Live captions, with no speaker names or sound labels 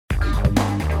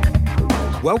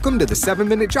Welcome to the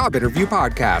 7-Minute Job Interview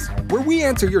Podcast, where we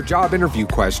answer your job interview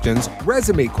questions,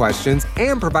 resume questions,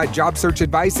 and provide job search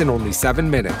advice in only 7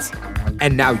 minutes.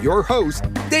 And now your host,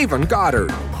 Davon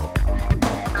Goddard.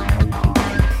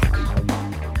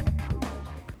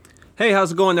 Hey,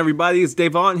 how's it going, everybody? It's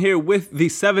Davon here with the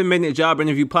 7-Minute Job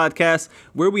Interview Podcast,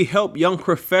 where we help young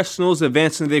professionals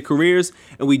advance in their careers,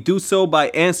 and we do so by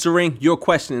answering your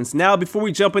questions. Now, before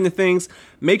we jump into things,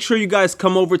 make sure you guys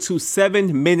come over to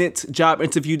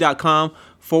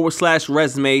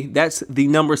 7minutejobinterview.com/resume. That's the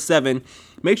number 7.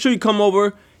 Make sure you come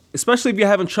over, especially if you're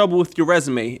having trouble with your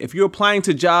resume. If you're applying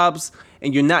to jobs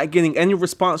and you're not getting any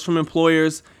response from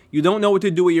employers, you don't know what to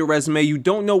do with your resume, you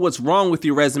don't know what's wrong with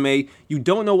your resume, you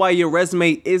don't know why your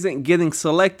resume isn't getting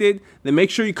selected, then make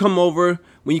sure you come over.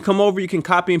 When you come over, you can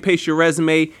copy and paste your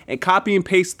resume and copy and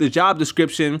paste the job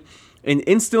description, and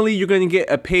instantly you're going to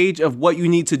get a page of what you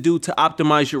need to do to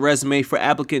optimize your resume for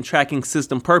applicant tracking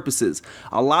system purposes.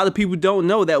 A lot of people don't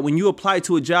know that when you apply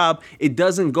to a job, it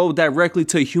doesn't go directly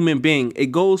to a human being.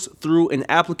 It goes through an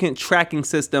applicant tracking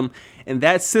system, and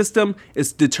that system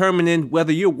is determining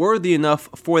whether you're worthy enough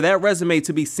for that resume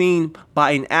to be seen by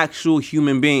an actual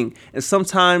human being. And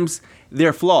sometimes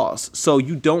they're flaws, so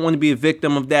you don't want to be a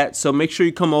victim of that. So make sure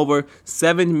you come over,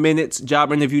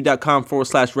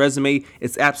 7minutejobinterview.com/resume.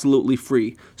 It's absolutely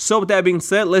free. So with that being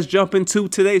said, let's jump into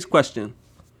today's question.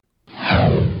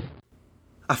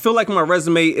 I feel like my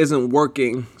resume isn't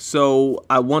working, so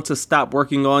I want to stop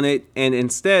working on it and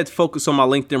instead focus on my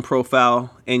LinkedIn profile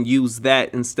and use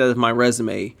that instead of my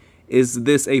resume. Is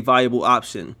this a viable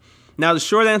option? Now, the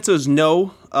short answer is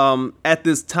no. At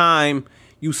this time,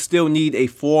 you still need a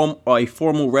form or a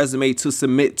formal resume to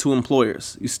submit to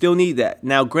employers. You still need that.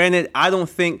 Now, granted, I don't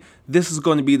think this is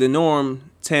going to be the norm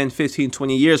 10, 15,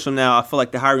 20 years from now. I feel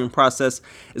like the hiring process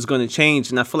is going to change,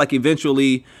 and I feel like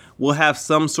eventually we'll have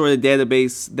some sort of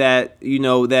database that,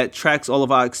 that tracks all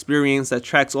of our experience, that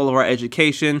tracks all of our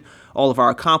education, all of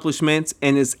our accomplishments,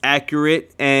 and is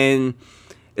accurate, and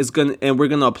we're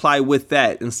gonna apply with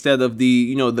that instead of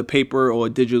the paper or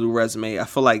digital resume. I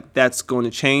feel like that's going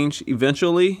to change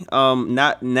eventually.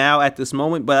 Not now at this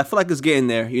moment, but I feel like it's getting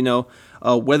there.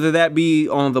 Whether that be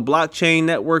on the blockchain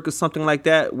network or something like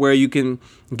that, where you can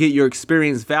get your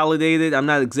experience validated. I'm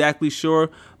not exactly sure,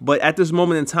 but at this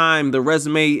moment in time, the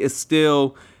resume is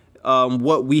still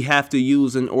what we have to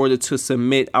use in order to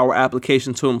submit our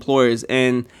application to employers.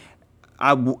 And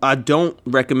I don't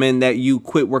recommend that you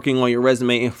quit working on your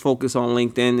resume and focus on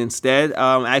LinkedIn instead.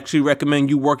 I actually recommend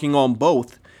you working on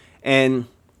both, and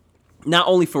not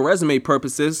only for resume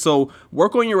purposes. So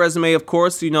work on your resume, of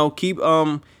course.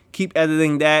 Keep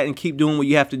editing that and keep doing what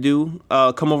you have to do.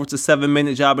 Come over to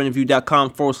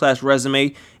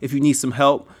 7minutejobinterview.com/resume if you need some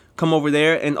help. Come over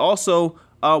there, and also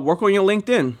work on your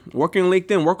LinkedIn. Work on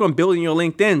LinkedIn. Work on building your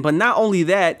LinkedIn. But not only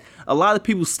that, a lot of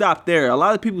people stop there. A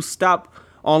lot of people stop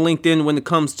on LinkedIn when it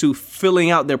comes to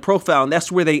filling out their profile, and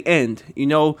that's where they end.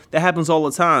 That happens all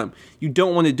the time. You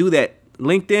don't want to do that.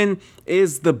 LinkedIn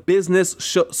is the business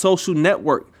social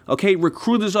network. Okay,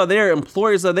 recruiters are there,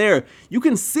 employers are there. You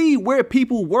can see where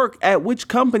people work at which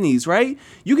companies, right?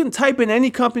 You can type in any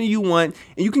company you want,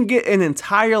 and you can get an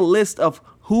entire list of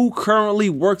who currently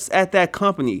works at that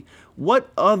company. What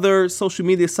other social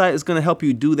media site is going to help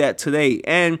you do that today?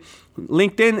 And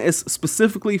LinkedIn is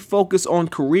specifically focused on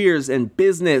careers and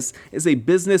business. It's a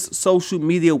business social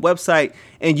media website,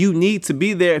 and you need to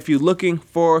be there if you're looking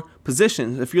for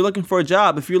positions, if you're looking for a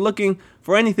job, if you're looking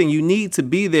for anything. You need to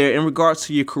be there in regards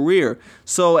to your career.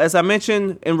 So as I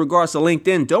mentioned in regards to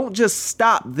LinkedIn, don't just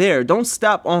stop there. Don't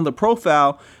stop on the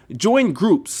profile. Join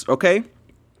groups, okay?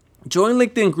 Join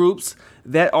LinkedIn groups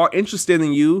that are interested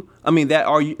in you.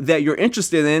 That you're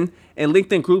interested in, and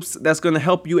LinkedIn groups that's going to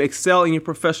help you excel in your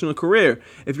professional career.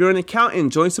 If you're an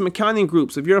accountant, join some accounting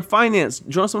groups. If you're in finance,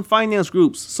 join some finance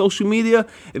groups. Social media,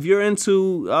 if you're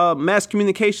into mass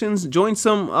communications, join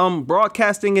some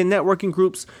broadcasting and networking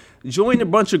groups. Join a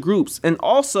bunch of groups. And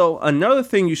also, another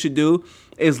thing you should do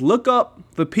is look up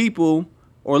the people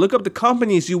or look up the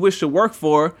companies you wish to work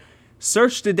for.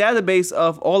 Search the database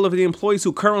of all of the employees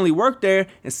who currently work there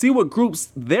and see what groups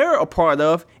they're a part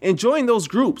of and join those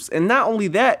groups. And not only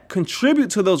that,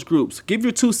 contribute to those groups. Give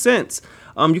your 2 cents.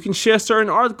 You can share certain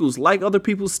articles, like other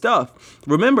people's stuff.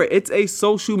 Remember, it's a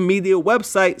social media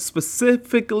website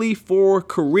specifically for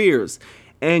careers,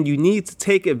 and you need to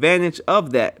take advantage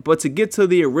of that. But to get to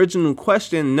the original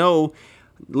question, no,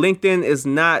 LinkedIn is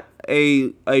not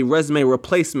a resume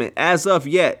replacement as of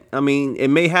yet. It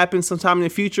may happen sometime in the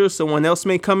future. Someone else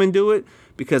may come and do it,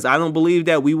 because I don't believe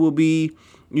that we will be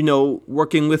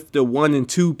working with the 1 and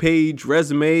 2 page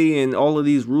resume and all of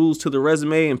these rules to the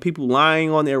resume and people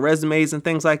lying on their resumes and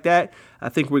things like that. I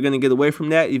think we're going to get away from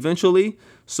that eventually.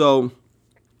 So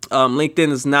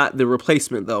LinkedIn is not the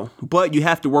replacement though, but you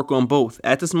have to work on both.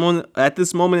 At this moment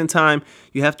in time,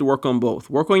 you have to work on both.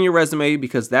 Work on your resume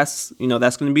because that's going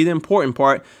to be the important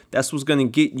part. That's what's going to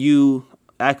get you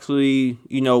actually,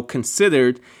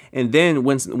 considered. And then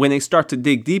when they start to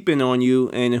dig deep in on you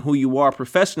and who you are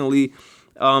professionally,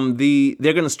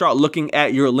 they're going to start looking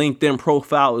at your LinkedIn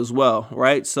profile as well,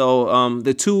 right? So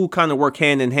the two kind of work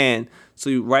hand in hand.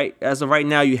 So as of right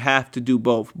now, you have to do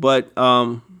both. But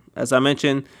as I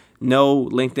mentioned, no,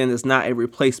 LinkedIn is not a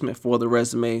replacement for the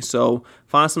resume. So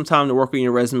find some time to work on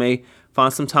your resume,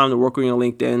 find some time to work on your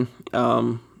LinkedIn,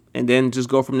 and then just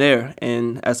go from there.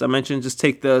 And as I mentioned, just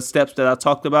take the steps that I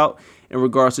talked about in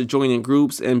regards to joining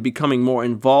groups and becoming more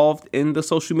involved in the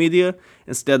social media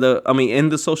in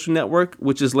the social network,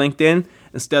 which is LinkedIn,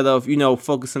 instead of,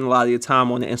 focusing a lot of your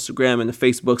time on the Instagram and the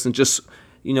Facebooks and just,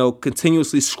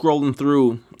 continuously scrolling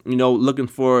through, looking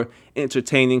for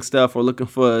entertaining stuff or looking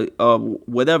for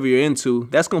whatever you're into.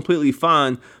 That's completely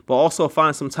fine, but also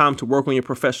find some time to work on your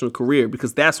professional career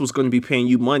because that's what's going to be paying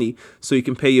you money so you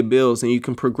can pay your bills and you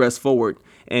can progress forward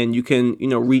and you can,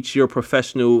 reach your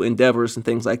professional endeavors and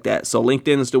things like that. So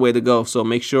LinkedIn is the way to go. So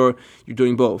make sure you're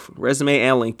doing both, resume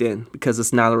and LinkedIn, because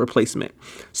it's not a replacement.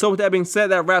 So with that being said,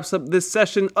 that wraps up this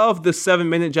session of the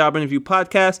 7-Minute Job Interview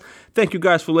Podcast. Thank you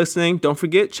guys for listening. Don't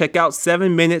forget, check out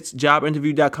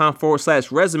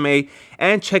 7minutesjobinterview.com/resume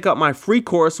and check out my free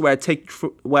course where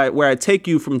I take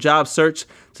you from job search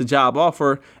to job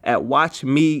offer at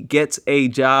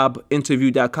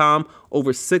watchmegetaJobinterview.com.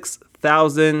 Over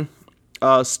 6,000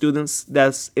 students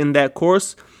that's in that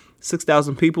course,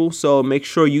 6,000 people. So make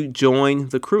sure you join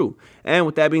the crew. And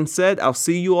with that being said, I'll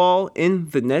see you all in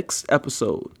the next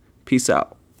episode. Peace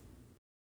out.